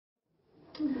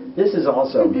This is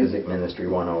also Music Ministry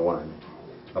 101.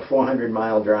 A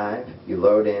 400-mile drive, you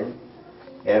load in.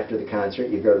 After the concert,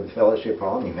 you go to the fellowship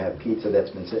hall and you have pizza that's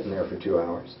been sitting there for 2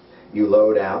 hours. You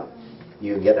load out,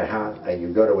 you get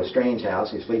you go to a strange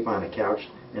house, you sleep on a couch,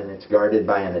 and it's guarded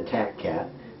by an attack cat.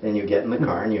 Then you get in the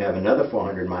car and you have another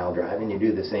 400-mile drive and you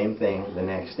do the same thing the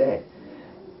next day.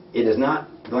 It is not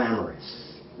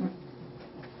glamorous.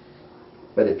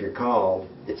 But if you're called,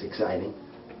 it's exciting.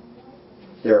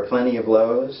 There are plenty of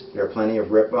lows, there are plenty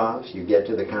of rip-offs. You get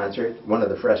to the concert. One of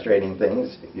the frustrating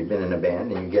things, if you've been in a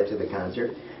band and you get to the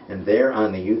concert, and there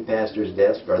on the youth pastor's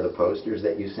desk are the posters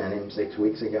that you sent him 6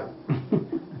 weeks ago.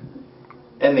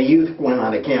 And the youth went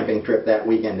on a camping trip that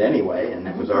weekend anyway, and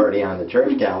it was already on the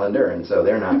church calendar, and so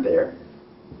they're not there.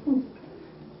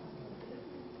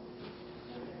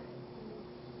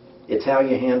 It's how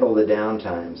you handle the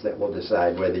downtimes that will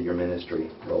decide whether your ministry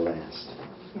will last.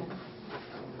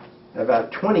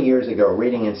 About 20 years ago,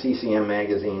 reading in CCM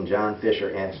magazine, John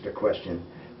Fisher asked a question,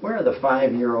 where are the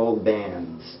 5-year-old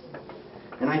bands?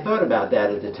 And I thought about that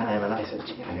at the time, and I said,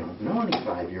 gee, I don't know any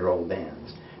 5-year-old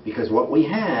bands. Because what we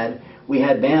had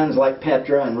bands like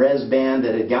Petra and Rez Band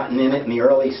that had gotten in it in the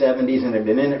early 70s and had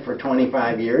been in it for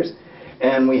 25 years.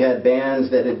 And we had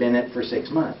bands that had been in it for 6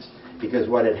 months. Because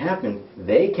what had happened,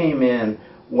 they came in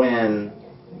when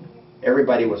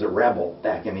everybody was a rebel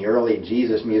back in the early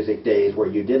Jesus music days where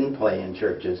you didn't play in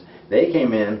churches. They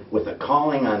came in with a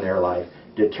calling on their life,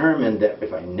 determined that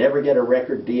if I never get a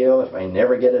record deal, if I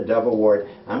never get a Dove Award,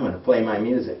 I'm going to play my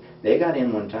music. They got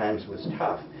in when times was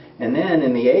tough. And then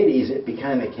in the 80s, it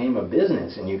became a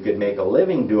business, and you could make a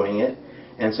living doing it.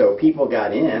 And so people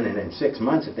got in, and in 6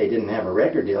 months, if they didn't have a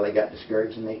record deal, they got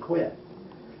discouraged and they quit.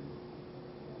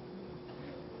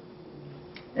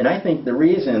 And I think the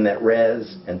reason that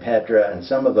Rez and Petra and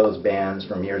some of those bands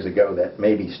from years ago that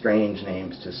may be strange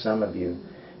names to some of you,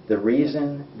 the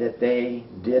reason that they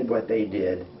did what they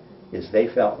did is they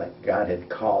felt like God had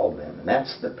called them. And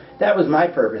that was my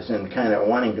purpose in kind of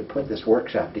wanting to put this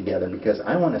workshop together, because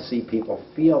I want to see people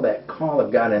feel that call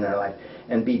of God in their life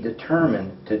and be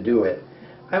determined to do it.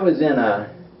 I was in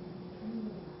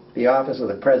the office of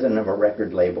the president of a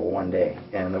record label one day,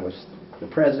 and there was the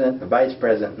president, the vice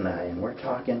president, and I, and we're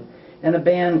talking, and a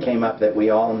band came up that we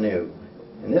all knew.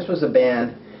 And this was a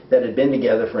band that had been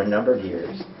together for a number of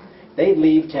years. They'd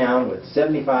leave town with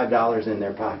 $75 in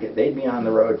their pocket. They'd be on the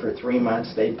road for 3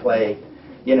 months. They'd play,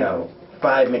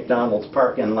 5 McDonald's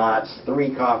parking lots,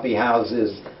 3 coffee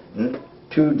houses,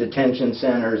 2 detention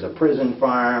centers, a prison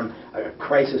farm, a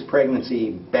crisis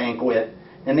pregnancy banquet,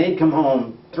 and they'd come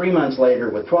home 3 months later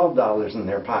with $12 in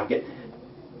their pocket,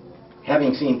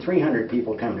 having seen 300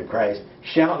 people come to Christ,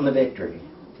 shouting the victory.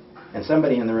 And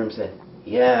somebody in the room said,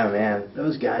 yeah, man,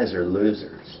 those guys are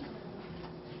losers.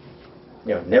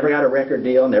 Never got a record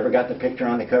deal, never got the picture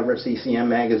on the cover of CCM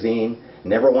magazine,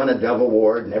 never won a Dove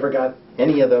Award, never got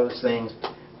any of those things.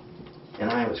 And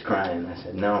I was crying. I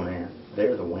said, no, man,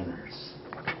 they're the winners.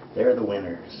 They're the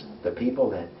winners. The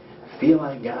people that feel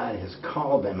like God has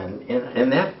called them.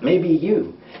 And that may be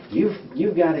you.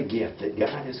 You've got a gift that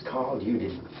God has called you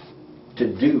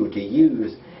to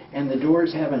use, and the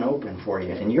doors haven't opened for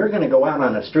you. And you're going to go out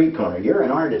on a street corner. You're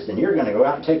an artist, and you're going to go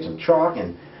out and take some chalk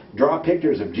and draw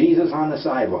pictures of Jesus on the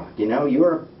sidewalk.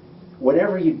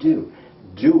 Whatever you do,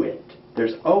 do it.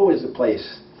 There's always a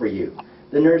place for you.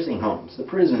 The nursing homes, the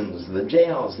prisons, the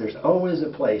jails, there's always a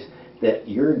place that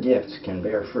your gifts can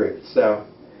bear fruit. So,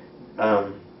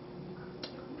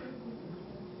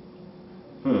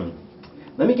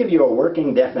 let me give you a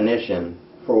working definition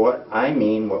for what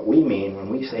we mean when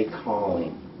we say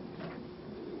calling.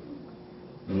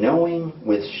 Knowing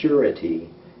with surety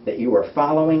that you are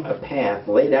following a path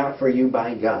laid out for you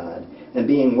by God, and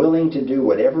being willing to do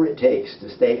whatever it takes to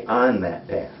stay on that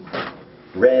path.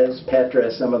 Rez,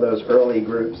 Petra, some of those early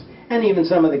groups, and even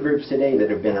some of the groups today that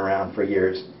have been around for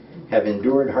years, have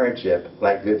endured hardship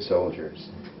like good soldiers.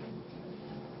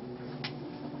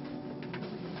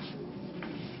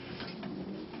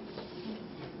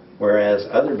 Whereas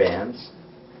other bands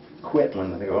quit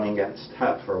when the going got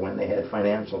tough, or when they had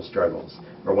financial struggles,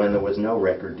 or when there was no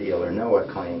record deal or no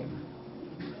acclaim.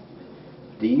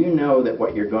 Do you know that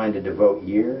what you're going to devote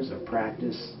years of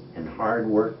practice and hard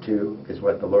work to is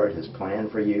what the Lord has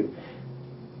planned for you?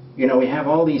 We have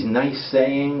all these nice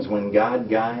sayings, when God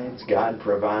guides, God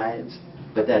provides,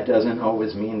 but that doesn't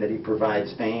always mean that He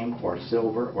provides fame or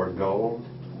silver or gold.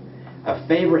 A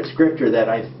favorite scripture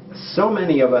that so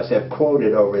many of us have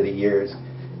quoted over the years,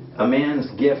 a man's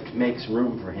gift makes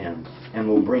room for him and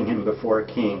will bring him before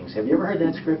kings. Have you ever heard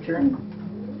that scripture?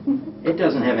 It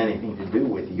doesn't have anything to do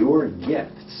with your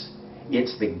gifts.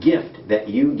 It's the gift that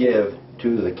you give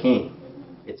to the king.